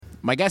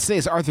My guest today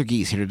is Arthur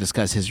Gies, here to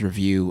discuss his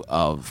review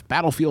of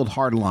Battlefield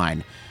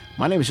Hardline.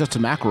 My name is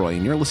Justin McElroy,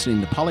 and you're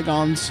listening to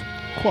Polygon's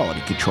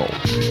Quality Control.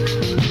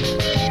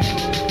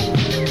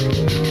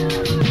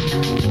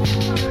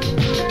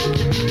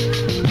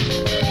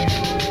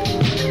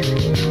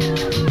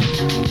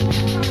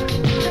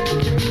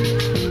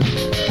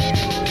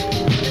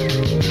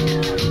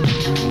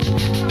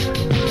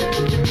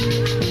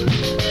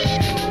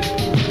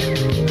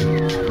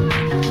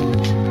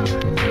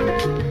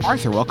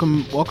 Arthur,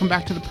 welcome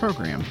back to the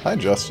program. Hi,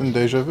 Justin.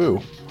 Deja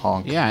vu.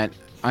 Honk. Yeah,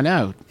 I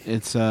know.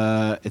 It's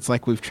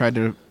like we've tried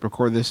to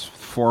record this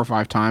 4 or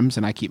 5 times,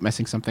 and I keep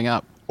messing something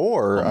up.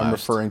 Or almost. I'm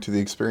referring to the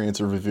experience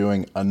of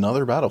reviewing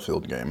another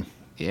Battlefield game.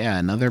 Yeah,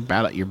 another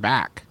battle. You're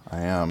back. I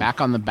am. Back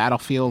on the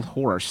Battlefield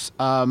horse.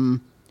 Let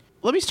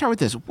me start with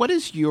this. What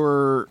is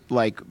your,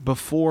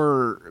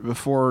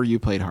 before you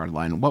played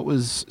Hardline, what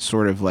was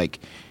sort of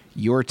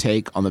your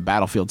take on the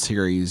Battlefield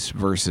series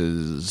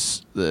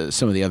versus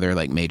some of the other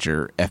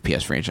major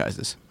FPS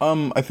franchises?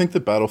 I think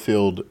that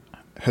Battlefield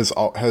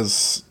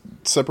has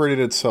separated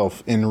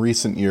itself in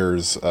recent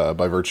years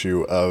by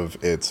virtue of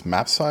its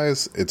map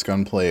size, its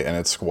gunplay, and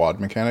its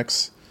squad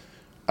mechanics.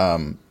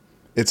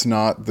 It's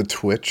not the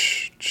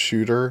twitch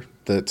shooter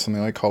that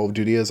something like Call of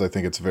Duty is. I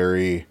think it's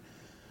very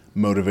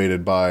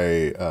motivated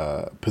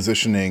by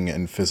positioning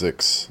and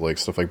physics.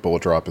 Stuff like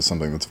bullet drop is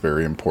something that's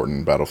very important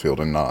in Battlefield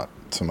and not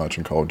so much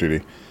in Call of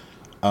Duty.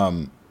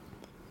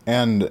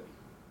 And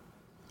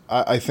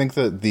I think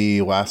that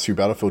the last few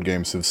Battlefield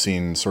games have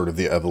seen sort of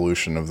the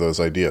evolution of those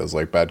ideas,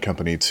 like Bad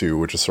Company 2,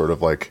 which is sort of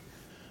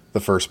the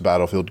first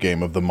Battlefield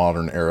game of the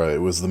modern era.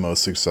 It was the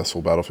most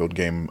successful Battlefield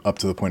game up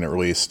to the point it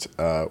released,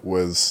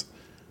 was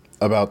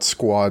about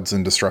squads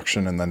and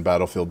destruction, and then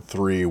Battlefield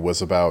 3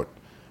 was about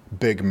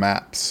big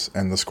maps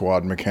and the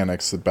squad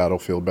mechanics that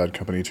Battlefield Bad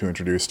Company 2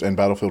 introduced, and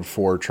Battlefield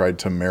 4 tried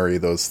to marry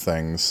those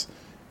things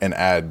and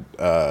add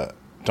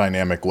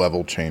dynamic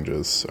level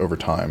changes over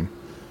time,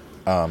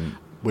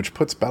 which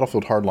puts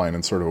Battlefield Hardline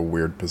in sort of a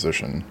weird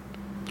position.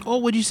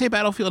 Well, would you say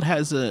Battlefield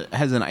has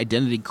an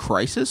identity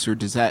crisis, or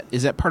is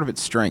that part of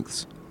its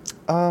strengths?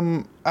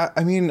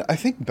 I mean, I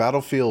think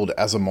Battlefield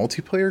as a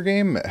multiplayer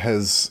game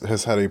has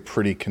had a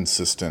pretty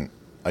consistent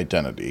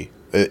identity.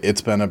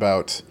 It's been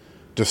about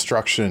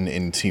destruction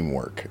in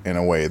teamwork in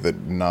a way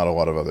that not a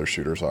lot of other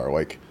shooters are.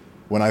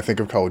 When I think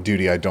of Call of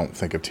Duty, I don't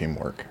think of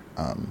teamwork,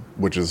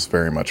 which is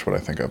very much what I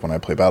think of when I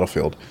play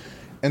Battlefield.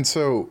 And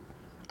so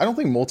I don't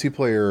think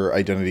multiplayer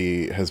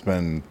identity has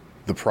been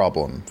the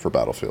problem for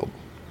Battlefield.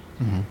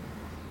 Mm-hmm.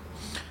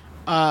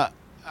 I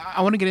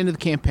want to get into the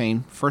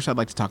campaign. First, I'd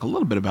like to talk a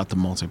little bit about the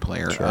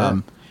multiplayer.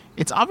 Sure.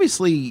 It's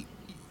obviously,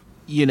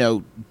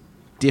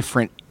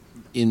 different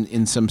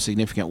in some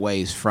significant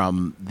ways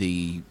from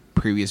the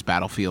previous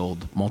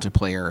Battlefield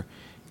multiplayer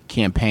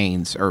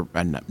campaigns, or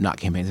not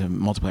campaigns,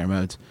 multiplayer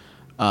modes,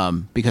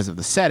 because of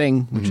the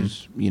setting, which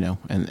is,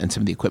 and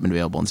some of the equipment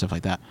available and stuff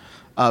like that.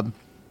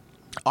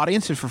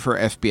 Audiences for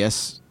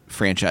FPS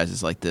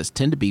franchises like this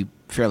tend to be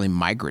fairly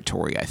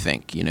migratory, I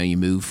think. You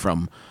move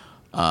from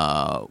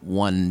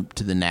one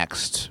to the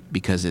next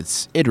because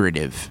it's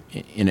iterative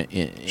in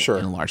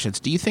a large sense.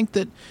 Do you think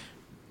that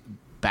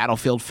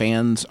Battlefield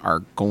fans are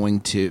going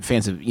to,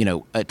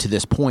 to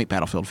this point,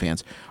 Battlefield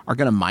fans are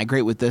going to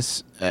migrate with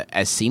this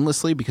as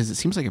seamlessly? Because it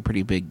seems like a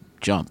pretty big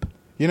jump.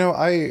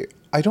 I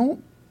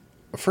don't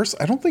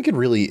think it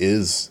really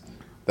is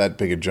that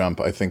big a jump.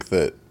 I think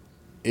that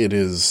it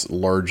is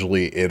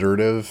largely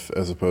iterative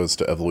as opposed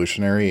to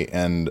evolutionary,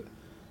 and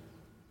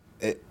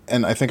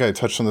I think I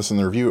touched on this in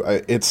the review.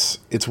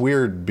 It's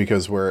weird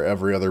because where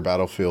every other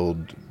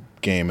Battlefield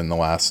game in the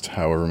last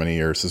however many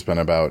years has been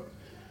about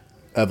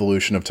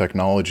evolution of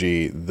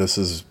technology, this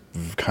is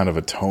kind of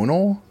a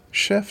tonal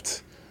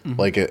shift,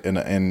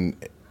 an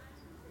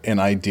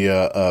idea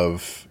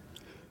of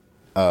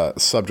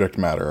subject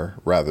matter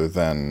rather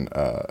than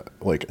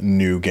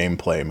new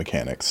gameplay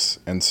mechanics.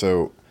 And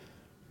so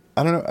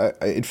I don't know,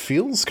 it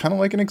feels kind of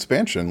like an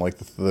expansion.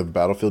 The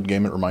Battlefield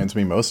game it reminds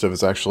me most of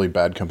is actually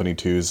Bad Company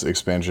 2's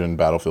expansion,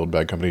 Battlefield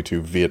Bad Company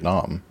 2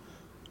 Vietnam,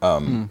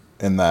 in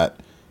that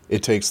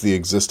it takes the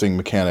existing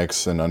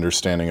mechanics and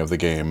understanding of the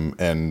game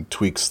and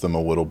tweaks them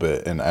a little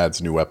bit and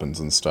adds new weapons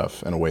and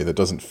stuff in a way that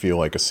doesn't feel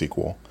like a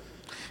sequel.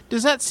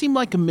 Does that seem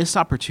like a missed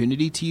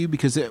opportunity to you?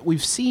 Because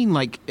we've seen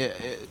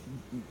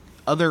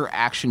other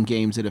action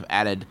games that have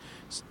added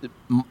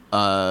some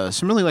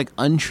really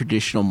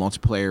untraditional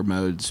multiplayer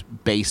modes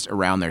based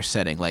around their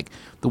setting.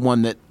 The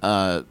one that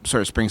sort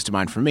of springs to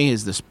mind for me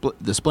is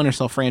the Splinter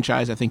Cell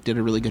franchise. I think did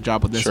a really good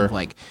job with this, Sure.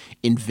 of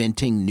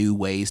inventing new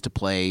ways to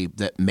play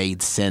that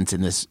made sense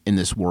in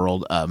this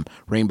world.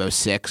 Rainbow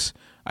Six,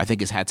 I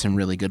think, has had some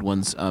really good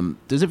ones.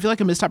 Does it feel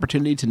like a missed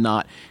opportunity to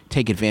not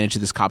take advantage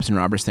of this cops and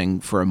robbers thing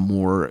for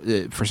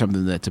for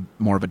something that's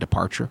more of a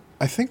departure?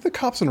 I think the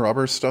cops and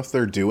robbers stuff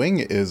they're doing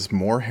is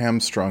more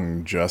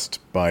hamstrung just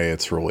by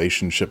its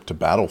relationship to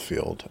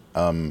Battlefield.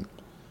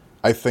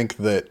 I think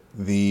that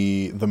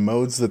the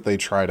modes that they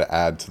try to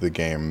add to the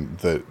game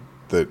that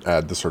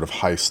add the sort of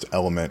heist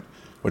element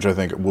which I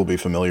think will be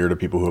familiar to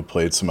people who have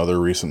played some other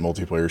recent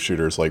multiplayer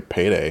shooters like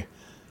Payday,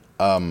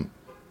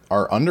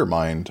 are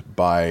undermined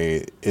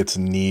by its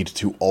need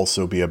to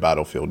also be a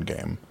Battlefield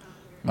game.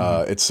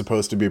 It's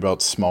supposed to be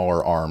about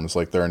smaller arms,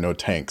 like there are no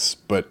tanks,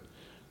 but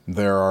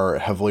there are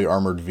heavily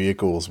armored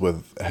vehicles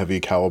with heavy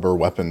caliber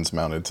weapons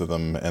mounted to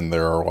them, and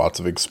there are lots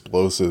of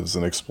explosives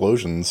and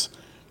explosions.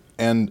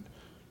 And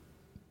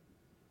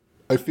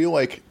I feel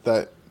like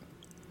that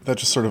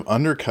just sort of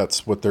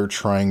undercuts what they're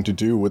trying to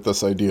do with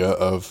this idea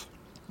of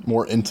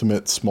more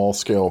intimate,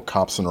 small-scale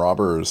cops and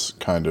robbers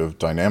kind of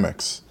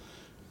dynamics.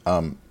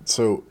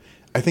 So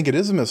I think it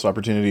is a missed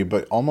opportunity,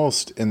 but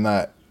almost in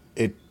that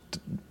it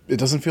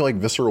doesn't feel like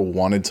Visceral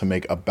wanted to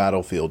make a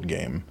Battlefield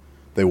game.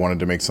 They wanted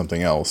to make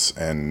something else,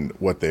 and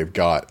what they've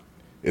got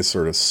is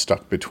sort of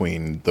stuck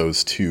between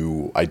those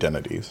two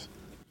identities.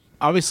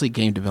 Obviously,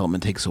 game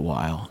development takes a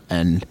while,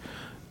 and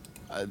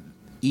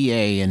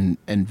EA and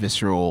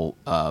Visceral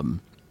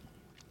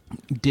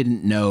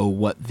didn't know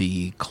what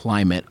the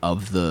climate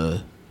of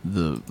the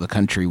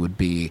country would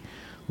be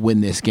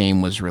when this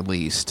game was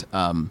released.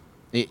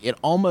 It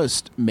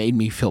almost made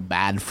me feel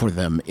bad for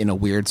them in a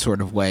weird sort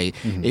of way,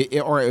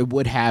 or it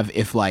would have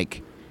if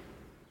like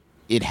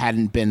it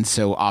hadn't been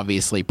so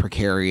obviously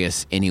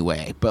precarious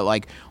anyway. But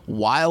like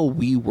while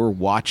we were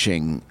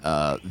watching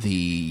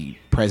the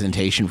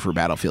presentation for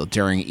Battlefield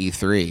during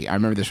E3, I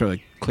remember this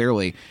really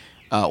clearly.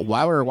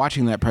 While we were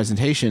watching that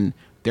presentation,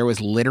 there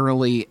was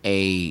literally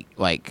a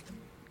like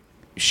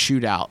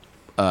shootout,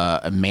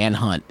 a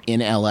manhunt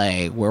in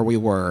LA where we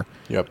were.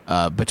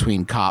 Yep.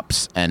 Between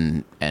cops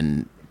and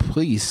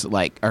police,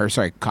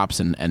 cops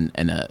and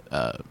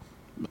a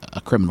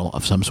criminal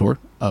of some sort.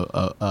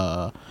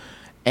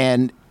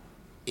 And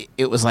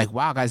it was like,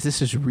 wow, guys,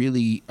 this is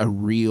really a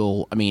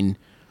real. I mean,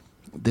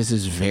 this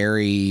is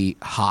very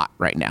hot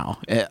right now.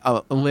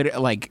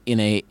 Like in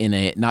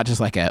a not just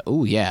like a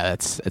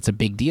it's a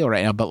big deal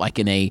right now, but like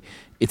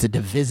it's a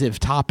divisive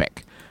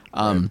topic.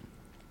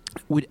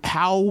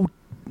 How,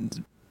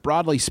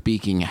 broadly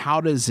speaking,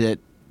 how does it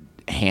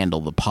handle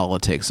the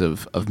politics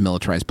of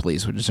militarized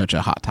police, which is such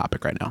a hot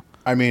topic right now?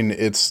 I mean,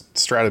 its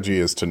strategy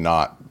is to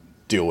not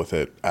deal with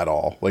it at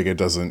all. Like, it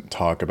doesn't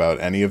talk about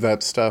any of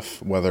that stuff,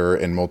 whether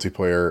in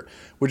multiplayer,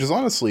 which is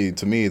honestly,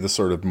 to me, the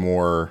sort of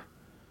more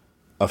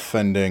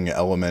offending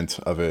element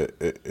of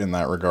it in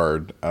that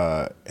regard,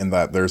 in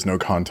that there's no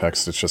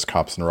context. It's just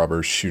cops and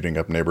robbers shooting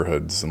up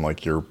neighborhoods, and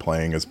like you're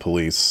playing as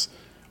police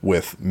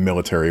with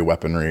military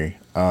weaponry.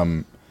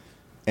 And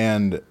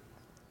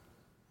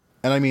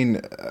I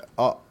mean,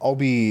 I'll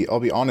be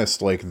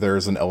honest. Like,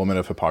 there's an element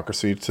of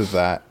hypocrisy to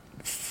that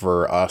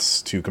for us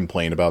to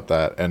complain about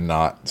that and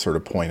not sort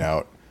of point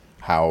out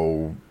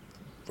how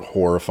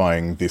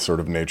horrifying the sort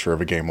of nature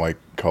of a game like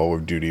Call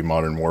of Duty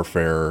Modern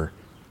Warfare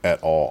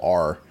et al.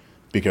 Are,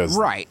 because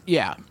right,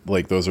 yeah,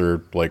 like those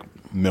are like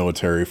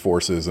military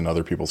forces in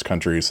other people's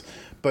countries.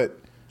 But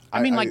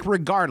I mean, like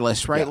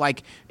regardless, right? Yeah.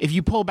 Like if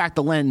you pull back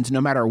the lens,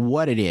 no matter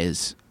what it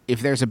is.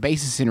 If there's a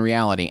basis in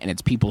reality and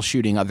it's people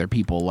shooting other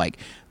people, like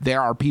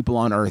there are people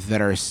on Earth that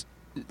are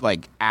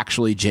like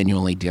actually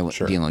genuinely dealing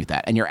with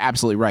that. And you're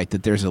absolutely right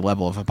that there's a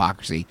level of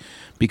hypocrisy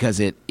because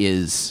it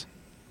is,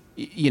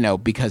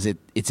 because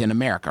it's in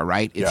America,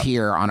 right? It's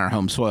here on our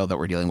home soil that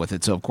we're dealing with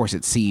it. So of course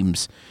it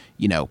seems,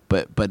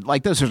 but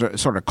like those are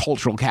sort of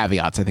cultural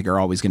caveats I think are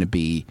always going to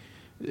be,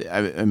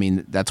 I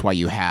mean, that's why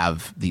you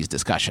have these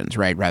discussions,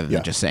 right? Rather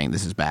than just saying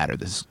this is bad or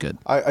this is good.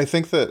 I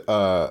think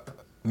that,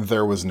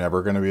 there was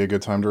never going to be a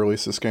good time to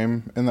release this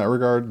game in that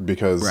regard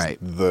because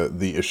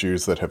the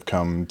issues that have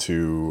come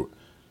to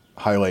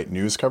highlight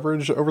news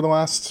coverage over the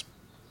last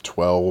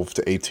 12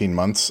 to 18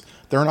 months,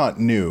 they're not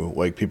new.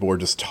 Like, people are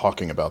just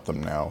talking about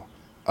them now.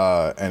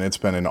 And it's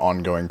been an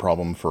ongoing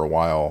problem for a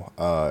while.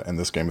 And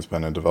this game has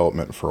been in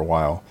development for a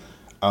while.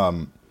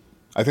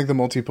 I think the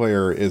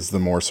multiplayer is the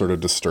more sort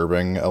of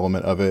disturbing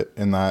element of it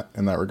in that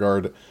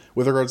regard.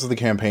 With regards to the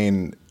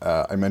campaign,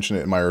 I mentioned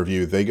it in my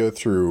review. They go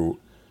through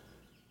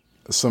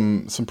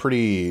some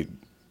pretty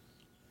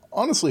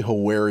honestly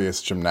hilarious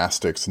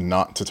gymnastics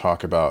not to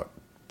talk about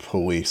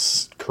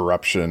police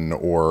corruption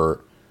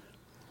or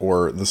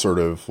the sort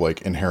of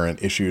like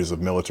inherent issues of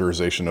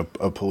militarization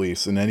of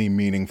police in any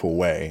meaningful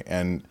way.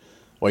 And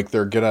like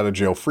their get out of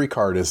jail free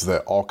card is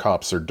that all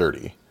cops are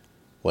dirty.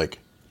 Like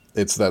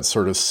it's that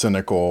sort of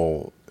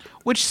cynical,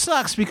 which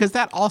sucks because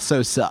that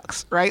also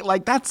sucks, right?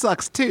 Like that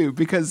sucks too,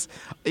 because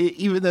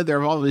even though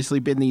there have obviously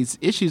been these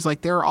issues,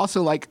 like there are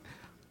also like,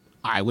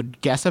 I would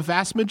guess a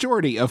vast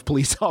majority of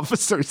police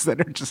officers that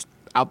are just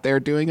out there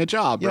doing a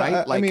job,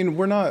 right? I mean,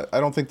 I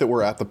don't think that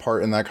we're at the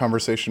part in that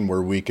conversation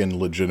where we can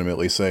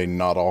legitimately say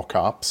not all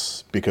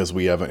cops, because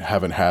we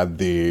haven't had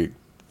the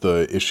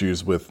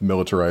issues with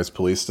militarized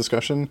police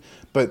discussion.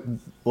 But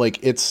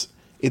like its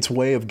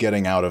way of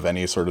getting out of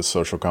any sort of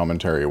social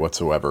commentary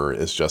whatsoever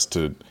is just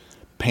to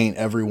paint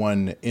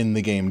everyone in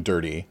the game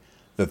dirty,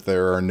 that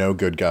there are no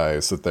good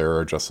guys, that there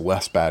are just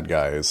less bad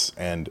guys,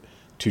 and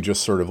to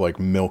just sort of like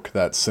milk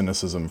that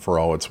cynicism for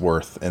all it's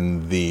worth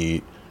in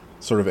the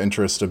sort of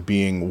interest of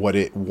being what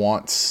it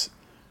wants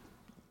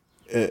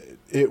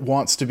it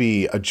wants to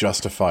be a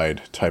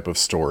justified type of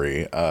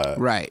story,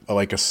 right?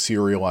 Like a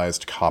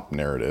serialized cop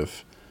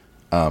narrative.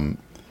 And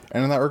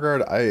in that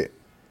regard,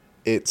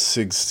 it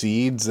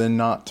succeeds in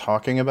not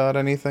talking about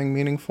anything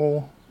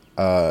meaningful,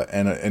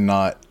 and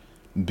not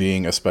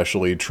being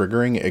especially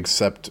triggering,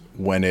 except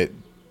when it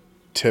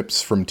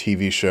tips from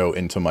TV show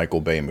into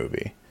Michael Bay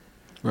movie.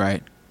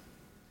 Right.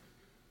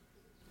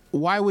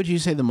 Why would you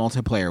say the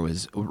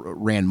multiplayer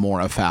ran more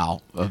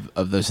afoul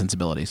of those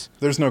sensibilities?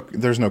 There's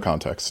no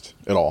context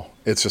at all.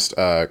 It's just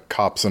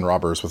cops and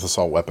robbers with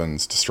assault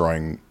weapons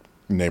destroying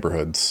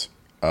neighborhoods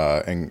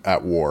and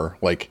at war.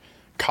 Like,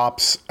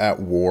 cops at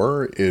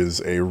war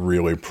is a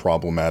really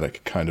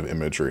problematic kind of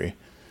imagery.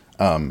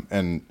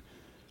 And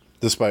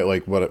despite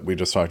like what we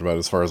just talked about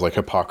as far as like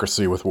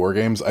hypocrisy with war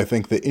games, I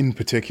think that in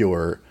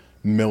particular,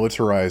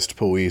 militarized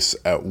police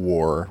at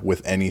war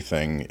with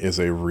anything is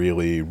a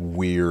really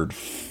weird,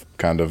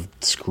 kind of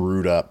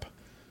screwed up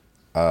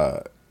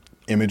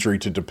imagery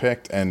to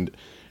depict. And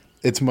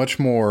it's much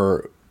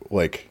more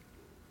like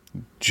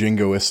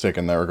jingoistic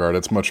in that regard.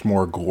 It's much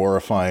more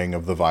glorifying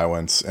of the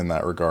violence in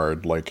that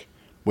regard, like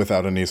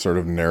without any sort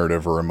of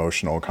narrative or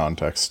emotional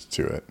context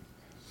to it.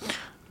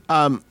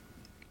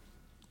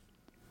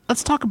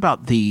 Let's talk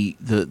about the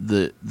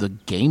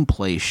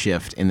gameplay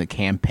shift in the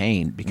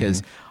campaign,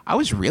 because I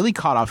was really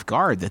caught off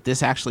guard that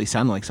this actually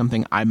sounded like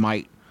something I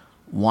might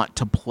want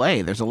to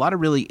play. There's a lot of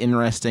really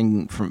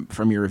interesting,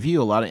 from your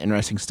review, a lot of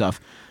interesting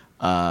stuff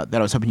that I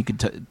was hoping you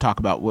could talk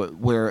about,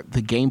 where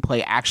the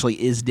gameplay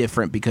actually is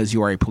different because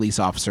you are a police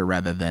officer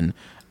rather than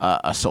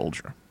a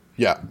soldier.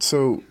 Yeah,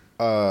 so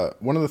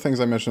one of the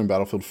things I mentioned in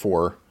Battlefield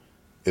 4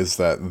 is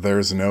that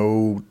there's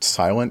no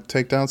silent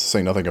takedowns, to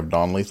say nothing of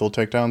non-lethal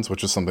takedowns,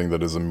 which is something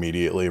that is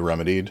immediately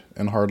remedied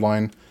in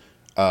Hardline.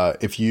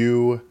 If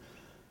you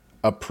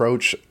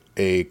approach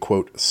a,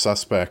 quote,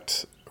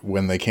 suspect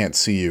when they can't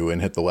see you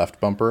and hit the left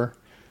bumper,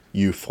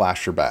 you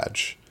flash your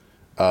badge.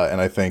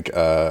 And I think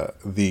the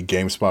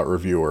GameSpot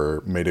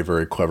reviewer made a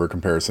very clever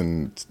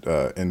comparison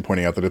in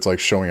pointing out that it's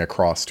like showing a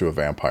cross to a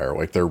vampire.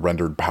 Like, they're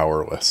rendered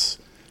powerless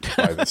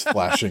by this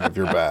flashing of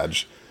your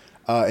badge.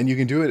 And you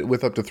can do it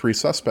with up to 3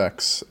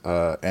 suspects.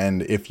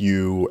 And if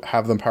you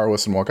have them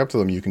powerless and walk up to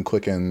them, you can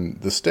click in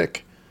the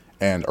stick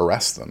and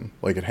arrest them.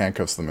 Like, it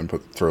handcuffs them and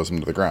throws them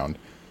to the ground.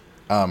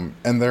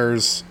 And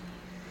there's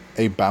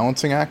a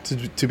balancing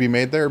act to be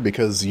made there,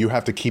 because you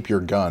have to keep your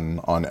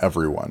gun on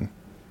everyone.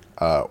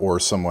 Or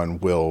someone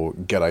will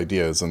get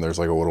ideas, and there's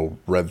like a little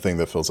red thing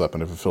that fills up.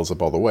 And if it fills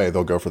up all the way,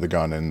 they'll go for the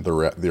gun, and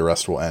the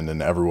arrest will end,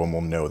 and everyone will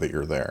know that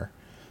you're there.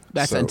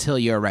 That's until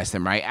you arrest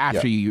them, right?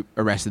 After you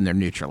arrest them, they're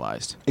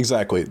neutralized.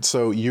 Exactly.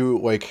 So you,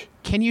 like...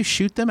 Can you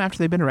shoot them after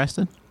they've been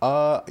arrested?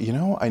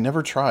 I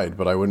never tried,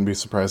 but I wouldn't be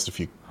surprised if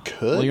you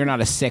could. Well, you're not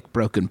a sick,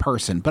 broken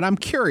person, but I'm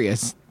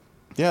curious.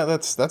 Yeah,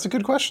 that's a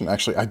good question.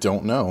 Actually, I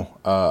don't know.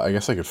 I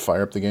guess I could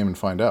fire up the game and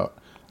find out.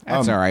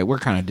 That's all right. We're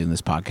kind of doing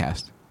this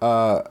podcast.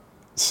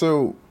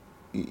 So,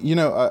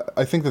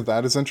 I think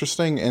that is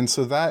interesting. And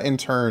so that, in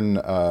turn,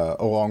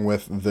 along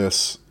with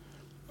this...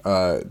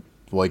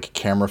 like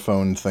camera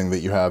phone thing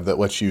that you have that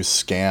lets you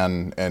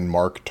scan and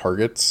mark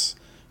targets,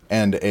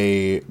 and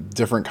a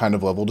different kind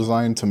of level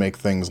design to make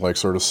things like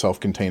sort of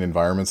self-contained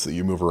environments that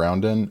you move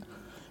around in,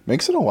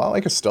 makes it a lot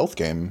like a stealth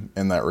game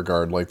in that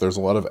regard. Like, there's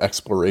a lot of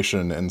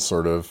exploration and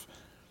sort of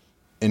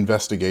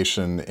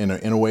investigation in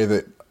a way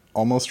that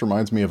almost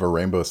reminds me of a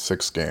Rainbow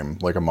Six game,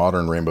 like a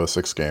modern Rainbow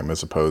Six game,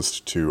 as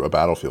opposed to a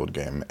Battlefield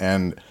game.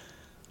 And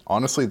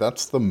honestly,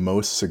 that's the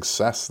most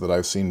success that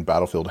I've seen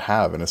Battlefield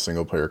have in a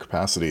single-player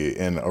capacity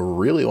in a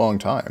really long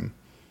time.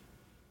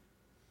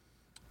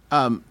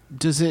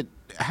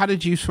 How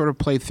did you sort of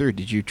play through?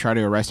 Did you try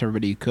to arrest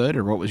everybody you could,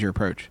 or what was your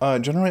approach?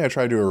 Generally, I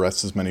tried to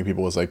arrest as many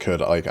people as I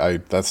could.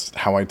 That's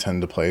how I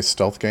tend to play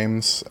stealth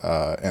games.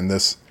 And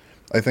this,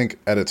 I think,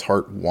 at its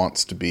heart,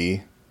 wants to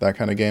be that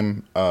kind of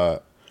game.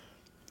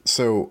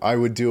 So I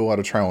would do a lot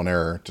of trial and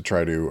error to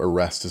try to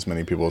arrest as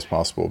many people as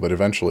possible. But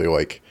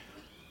eventually,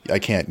 I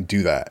can't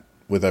do that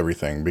with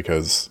everything,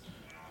 because,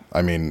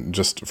 I mean,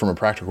 just from a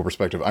practical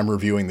perspective, I'm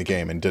reviewing the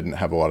game and didn't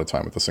have a lot of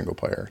time with a single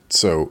player.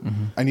 So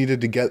I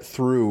needed to get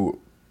through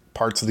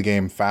parts of the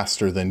game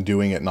faster than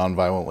doing it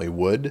non-violently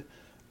would.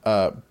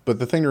 But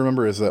the thing to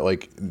remember is that,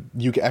 like,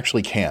 you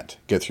actually can't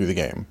get through the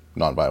game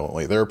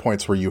non-violently. There are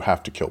points where you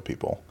have to kill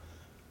people,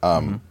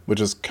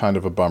 which is kind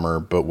of a bummer,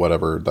 but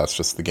whatever, that's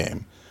just the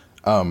game.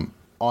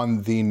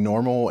 On the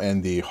normal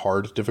and the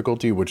hard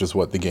difficulty, which is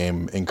what the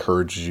game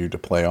encourages you to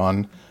play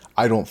on,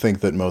 I don't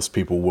think that most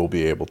people will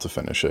be able to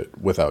finish it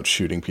without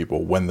shooting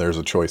people when there's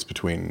a choice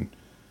between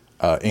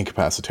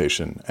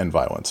incapacitation and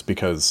violence.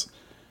 Because,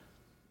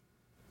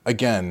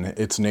 again,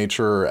 its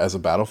nature as a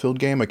Battlefield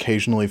game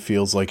occasionally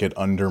feels like it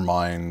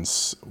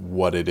undermines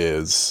what it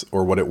is,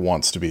 or what it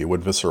wants to be,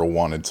 what Visceral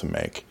wanted to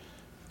make.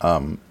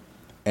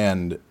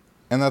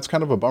 And that's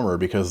kind of a bummer,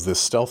 because this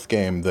stealth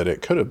game that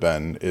it could have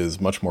been is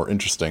much more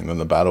interesting than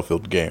the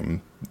Battlefield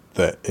game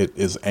that it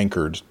is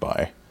anchored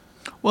by.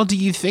 Well, do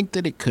you think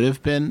that it could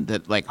have been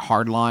that, like,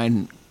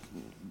 Hardline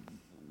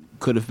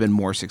could have been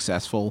more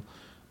successful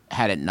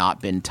had it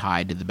not been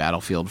tied to the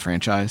Battlefield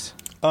franchise?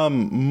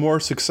 More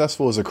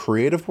successful as a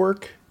creative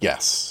work?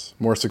 Yes.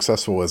 More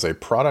successful as a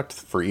product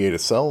for EA to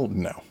sell?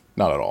 No,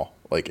 not at all.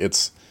 Like,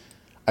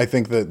 I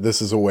think that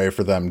this is a way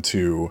for them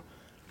to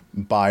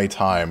buy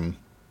time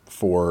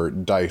for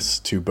DICE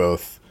to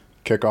both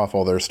kick off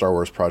all their Star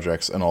Wars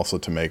projects and also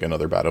to make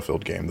another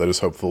Battlefield game that is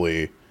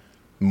hopefully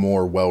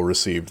more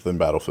well-received than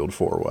Battlefield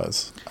 4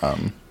 was.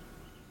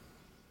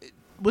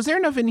 Was there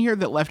enough in here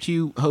that left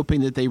you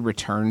hoping that they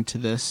return to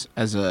this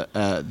as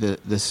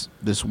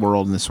this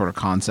world and this sort of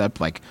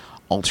concept, like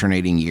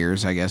alternating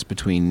years, I guess,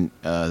 between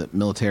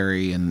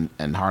military and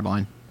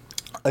Hardline?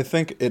 I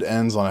think it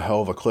ends on a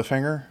hell of a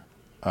cliffhanger,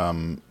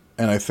 and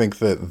I think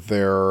that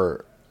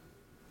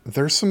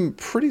there's some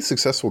pretty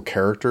successful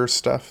character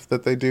stuff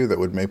that they do that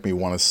would make me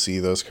want to see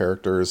those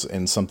characters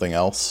in something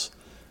else.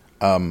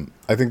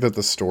 I think that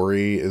the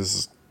story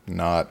is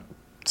not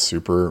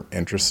super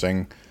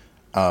interesting.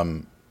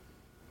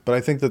 But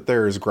I think that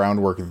there is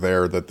groundwork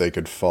there that they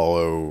could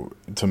follow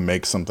to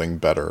make something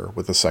better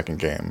with the second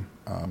game.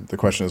 The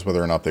question is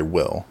whether or not they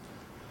will.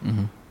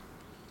 Mm-hmm.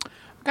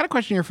 I've got a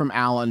question here from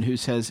Alan who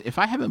says, if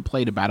I haven't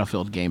played a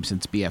Battlefield game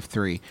since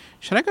BF3,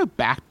 should I go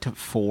back to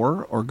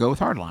 4 or go with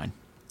Hardline?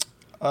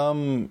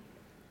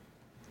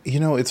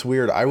 It's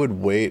weird. I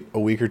would wait a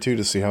week or two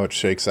to see how it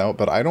shakes out,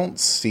 but I don't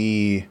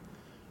see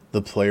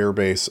the player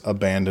base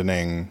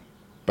abandoning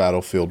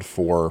Battlefield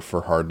 4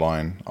 for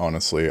Hardline,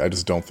 honestly. I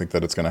just don't think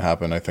that it's going to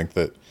happen. I think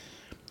that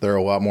there are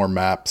a lot more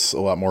maps,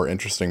 a lot more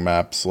interesting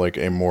maps, like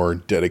a more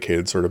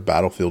dedicated sort of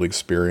Battlefield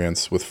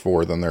experience with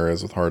 4 than there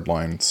is with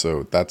Hardline.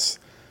 So that's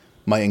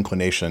my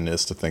inclination,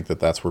 is to think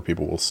that that's where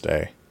people will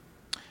stay.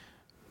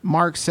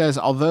 Mark says,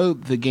 although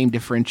the game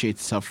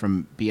differentiates itself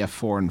from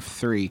BF4 and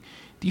 3,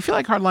 do you feel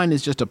like Hardline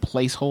is just a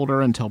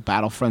placeholder until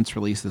Battlefront's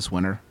release this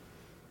winter?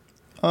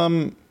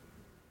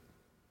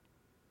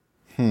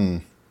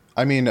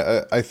 I mean,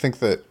 I think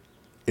that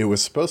it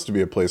was supposed to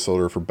be a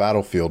placeholder for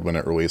Battlefield when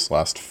it released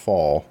last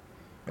fall,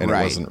 and It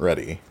wasn't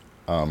ready.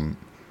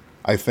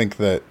 I think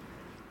that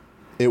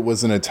it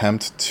was an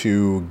attempt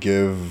to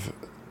give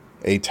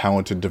a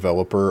talented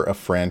developer a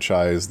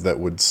franchise that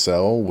would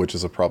sell, which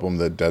is a problem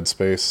that Dead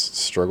Space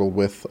struggled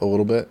with a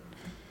little bit.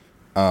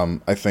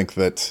 I think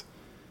that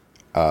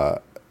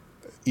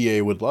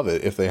EA would love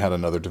it if they had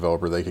another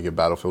developer they could give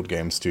Battlefield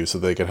games to, so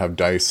they could have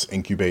DICE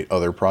incubate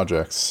other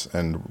projects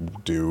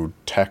and do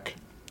tech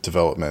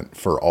development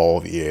for all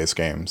of EA's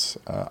games.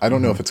 I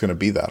don't know if it's going to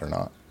be that or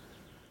not.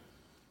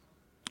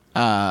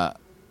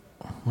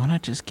 Why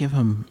not just give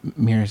them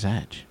Mirror's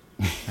Edge,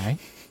 right?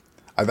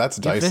 That's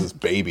DICE's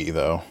baby,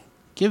 though.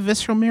 Give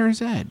Visceral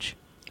Mirror's Edge.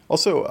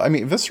 Also, I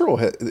mean, Visceral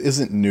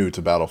isn't new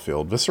to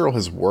Battlefield. Visceral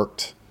has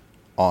worked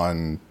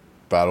on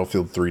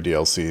Battlefield 3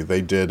 DLC.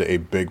 They did a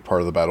big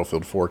part of the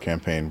Battlefield 4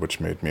 campaign, which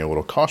made me a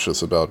little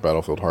cautious about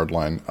Battlefield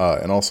Hardline,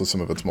 and also some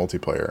of its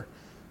multiplayer.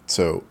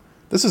 So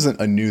this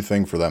isn't a new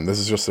thing for them. This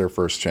is just their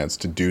first chance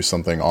to do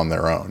something on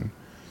their own.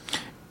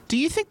 Do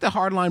you think the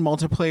Hardline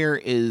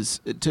multiplayer is,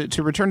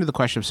 to return to the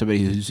question of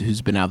somebody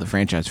who's been out of the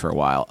franchise for a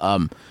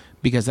while,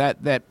 because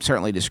that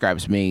certainly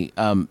describes me,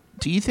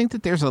 do you think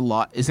that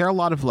is there a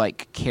lot of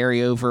like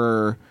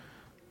carryover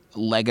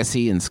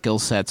legacy and skill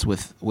sets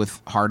with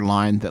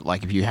Hardline that,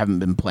 like, if you haven't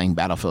been playing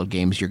Battlefield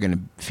games, you're going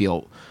to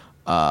feel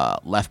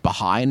left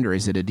behind, or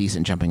is it a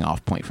decent jumping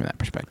off point from that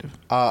perspective?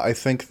 I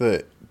think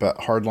that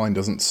Hardline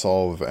doesn't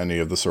solve any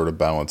of the sort of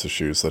balance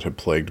issues that have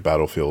plagued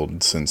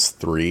Battlefield since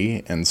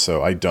 3, and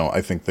so I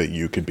think that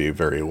you could be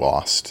very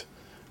lost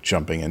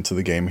jumping into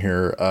the game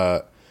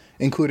here,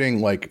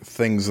 including like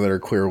things that are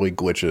clearly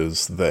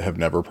glitches that have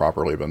never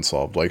properly been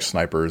solved, like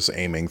snipers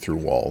aiming through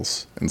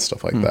walls and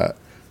stuff like that.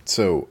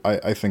 So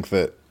I think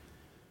that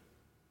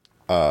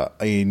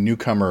a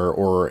newcomer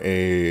or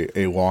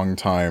a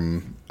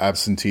long-time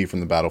absentee from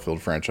the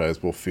Battlefield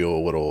franchise will feel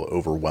a little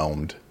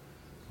overwhelmed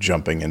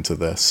jumping into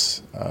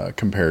this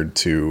compared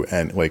to,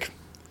 and like,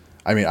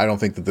 I mean, I don't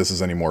think that this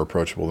is any more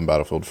approachable than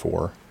Battlefield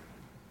 4.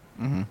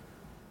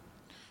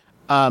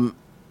 Mm-hmm.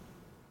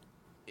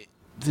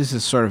 This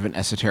is sort of an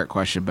esoteric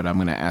question, but I'm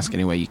going to ask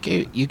anyway.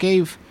 You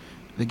gave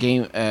the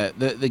game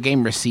the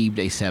game received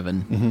a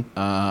 7.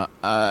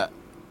 Mm-hmm.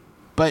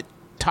 But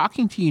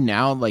talking to you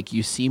now, like,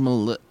 you seem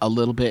a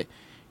little bit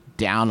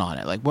down on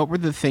it. Like, what were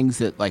the things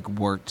that like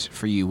worked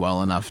for you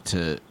well enough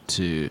to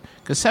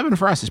because 7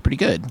 for us is pretty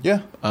good.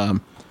 Yeah.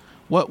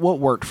 What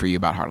worked for you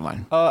about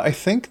Hardline? I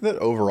think that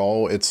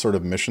overall its sort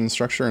of mission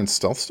structure and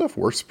stealth stuff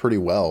works pretty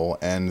well,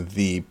 and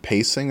the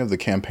pacing of the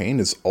campaign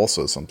is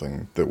also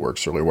something that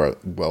works really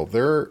well.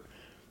 There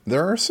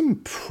are some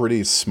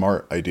pretty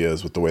smart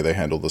ideas with the way they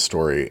handle the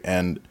story,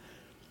 and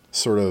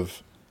sort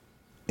of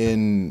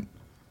in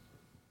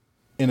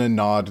a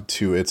nod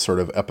to its sort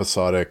of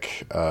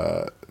episodic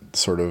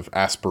sort of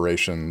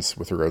aspirations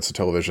with regards to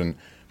television,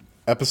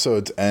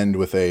 episodes end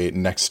with a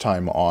next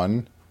time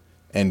on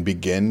and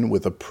begin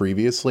with a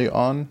previously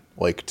on,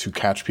 like, to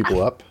catch people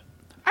up.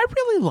 I I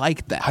really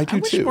like that. I do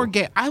wish too.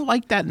 I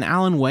like that in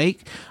Alan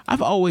Wake.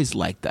 I've always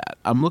liked that.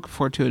 I'm looking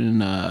forward to it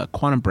in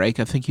Quantum Break.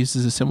 I think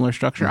uses a similar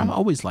structure. I've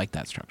always liked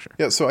that structure.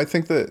 Yeah, so I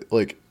think that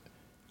like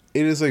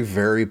it is a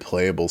very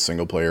playable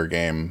single player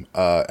game,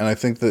 and I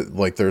think that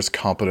like there's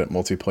competent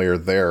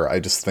multiplayer there.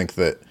 I just think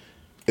that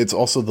it's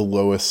also the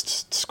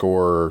lowest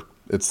score.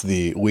 It's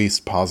the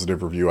least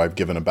positive review I've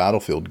given a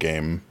Battlefield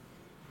game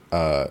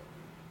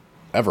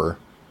ever,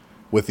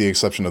 with the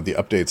exception of the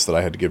updates that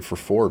I had to give for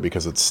 4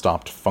 because it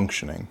stopped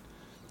functioning.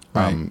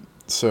 Right.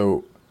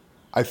 So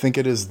I think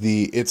it is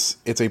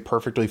it's a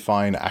perfectly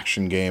fine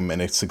action game,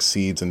 and it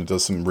succeeds and it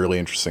does some really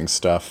interesting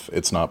stuff.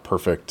 It's not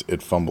perfect.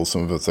 It fumbles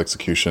some of its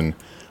execution.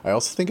 I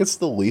also think it's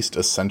the least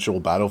essential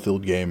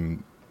Battlefield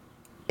game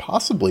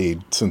possibly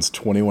since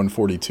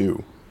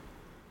 2142.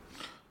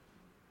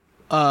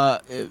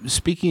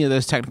 Speaking of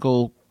those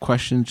technical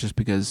questions, just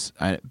because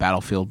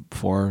Battlefield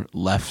 4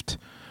 left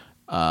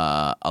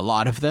a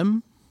lot of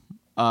them,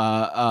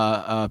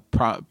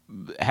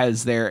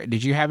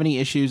 did you have any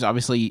issues?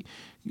 Obviously,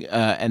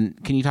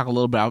 and can you talk a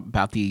little bit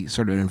about the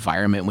sort of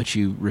environment in which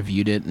you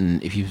reviewed it,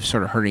 and if you've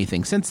sort of heard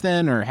anything since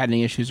then, or had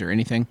any issues or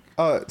anything?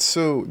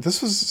 So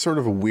this was sort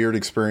of a weird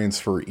experience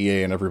for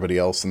EA and everybody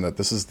else, in that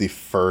this is the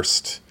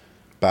first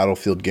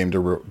Battlefield game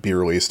to be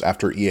released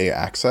after EA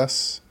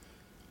Access,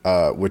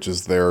 which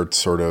is their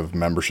sort of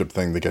membership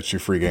thing that gets you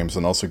free games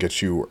and also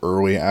gets you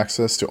early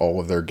access to all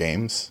of their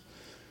games.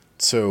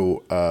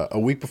 So a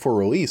week before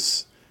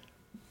release,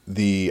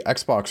 the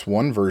Xbox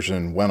One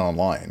version went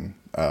online.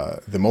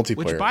 The multiplayer.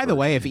 Which, by the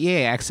way, if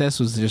EA Access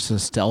was just a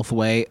stealth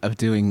way of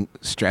doing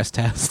stress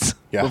tests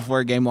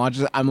before a game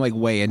launches, I'm like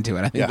way into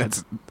it. I think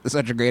that's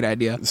such a great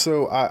idea.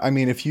 So I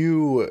mean, if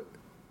you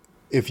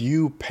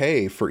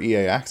pay for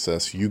EA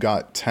Access, you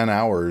got 10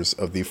 hours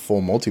of the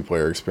full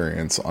multiplayer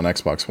experience on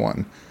Xbox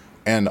One,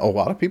 and a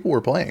lot of people were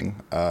playing.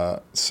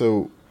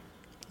 So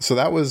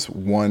that was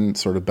one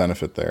sort of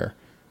benefit there.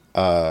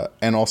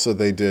 And also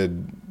they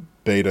did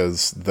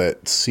betas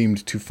that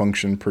seemed to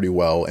function pretty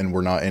well and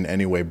were not in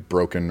any way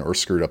broken or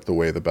screwed up the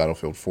way the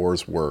Battlefield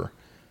 4s were.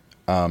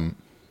 And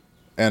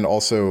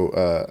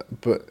also,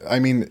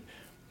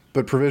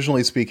 but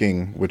provisionally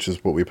speaking, which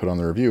is what we put on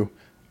the review,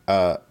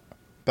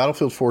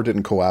 Battlefield 4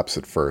 didn't collapse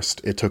at first.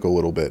 It took a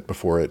little bit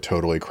before it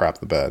totally crapped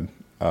the bed.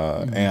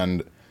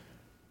 And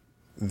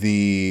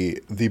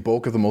the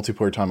bulk of the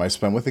multiplayer time I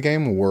spent with the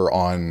game were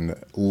on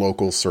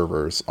local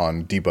servers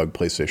on debug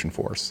PlayStation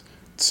 4s.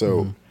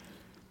 So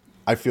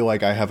I feel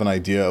like I have an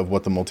idea of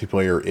what the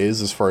multiplayer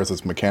is as far as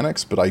its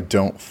mechanics, but I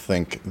don't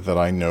think that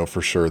I know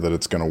for sure that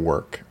it's going to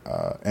work.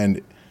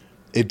 And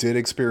it did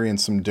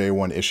experience some day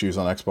one issues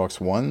on Xbox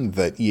One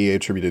that EA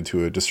attributed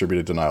to a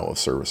distributed denial of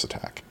service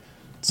attack.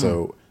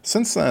 So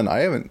since then, I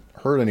haven't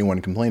heard anyone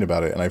complain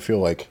about it, and I feel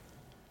like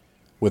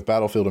with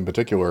Battlefield in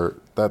particular,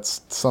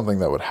 that's something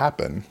that would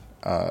happen.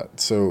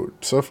 So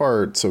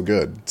far, so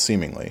good,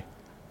 seemingly.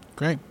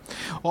 Great.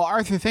 Well,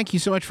 Arthur, thank you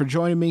so much for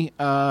joining me.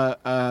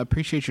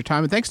 Appreciate your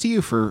time. And thanks to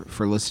you for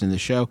listening to the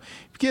show.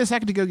 If you get a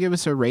second to go give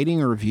us a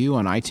rating or review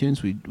on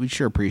iTunes, we'd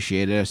sure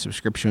appreciate it. A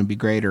subscription would be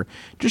great. Or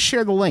just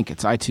share the link.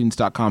 It's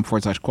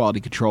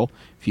itunes.com/quality control.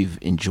 If you've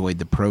enjoyed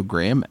the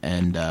program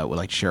and would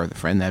like to share with a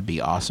friend, that'd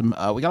be awesome.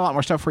 We got a lot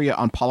more stuff for you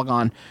on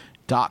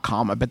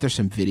Polygon.com. I bet there's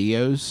some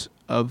videos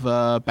of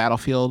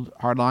Battlefield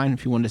Hardline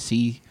if you wanted to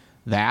see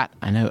that.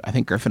 I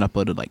think Griffin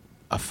uploaded like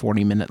a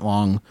 40-minute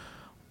long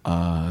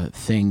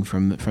thing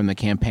from the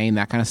campaign,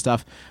 that kind of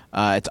stuff.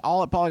 It's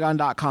all at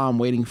Polygon.com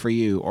waiting for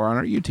you, or on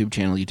our YouTube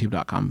channel,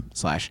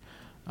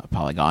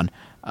 youtube.com/Polygon.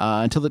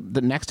 Until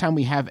the next time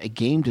we have a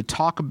game to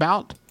talk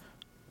about.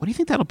 What do you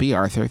think that'll be,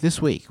 Arthur,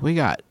 this week? We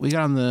got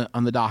on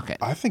the docket.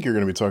 I think you're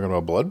going to be talking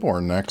about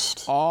Bloodborne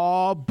next.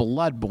 Oh,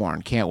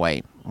 Bloodborne. Can't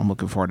wait. I'm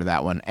looking forward to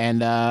that one.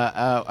 And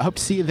I hope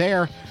to see you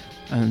there.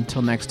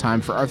 Until next time,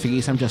 for Arthur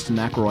Gies, I'm Justin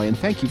McElroy, and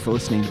thank you for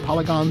listening to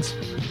Polygon's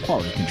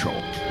Quality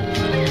Control.